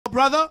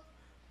brother,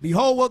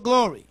 behold what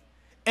glory.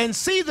 And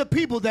see the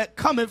people that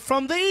cometh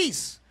from the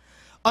east,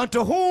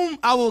 unto whom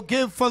I will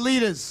give for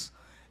leaders,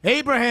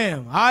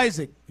 Abraham,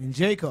 Isaac, and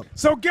Jacob.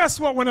 So guess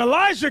what? When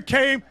Elijah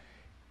came,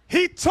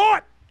 he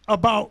taught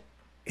about,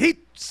 he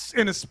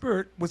in the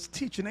spirit was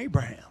teaching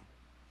Abraham.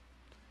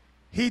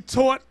 He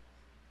taught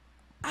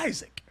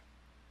Isaac.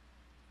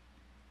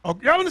 Oh,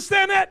 y'all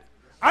understand that?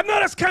 I know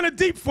that's kind of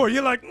deep for you.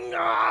 You're like, no,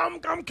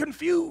 I'm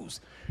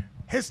confused.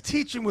 His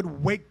teaching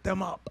would wake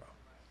them up.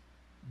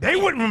 They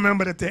wouldn't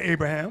remember that they're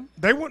Abraham.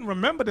 They wouldn't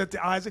remember that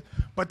they're Isaac,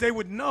 but they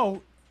would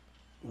know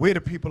we're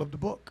the people of the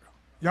book.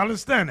 Y'all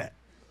understand that?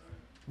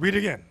 Read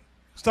again.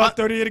 Start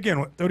 38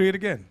 again. 38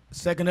 again.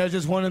 2nd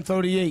Ezra 1 and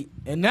 38.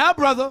 And now,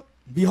 brother,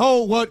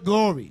 behold what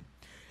glory.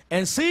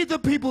 And see the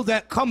people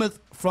that cometh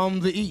from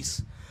the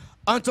east,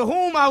 unto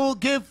whom I will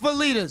give for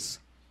leaders,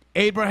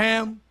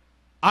 Abraham,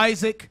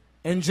 Isaac,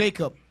 and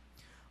Jacob.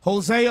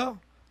 Hosea,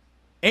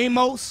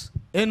 Amos,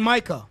 and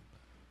Micah.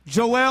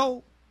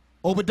 Joel,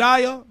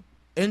 Obadiah,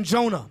 and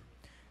Jonah.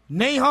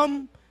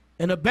 Nahum,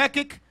 and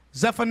Habakkuk,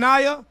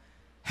 Zephaniah,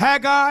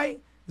 Haggai,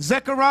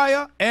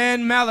 Zechariah,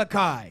 and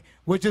Malachi,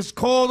 which is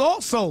called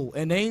also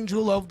an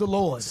angel of the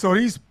Lord. So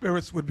these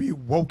spirits would be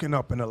woken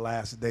up in the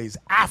last days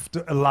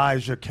after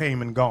Elijah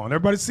came and gone.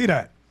 Everybody see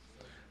that?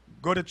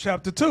 Go to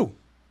chapter 2.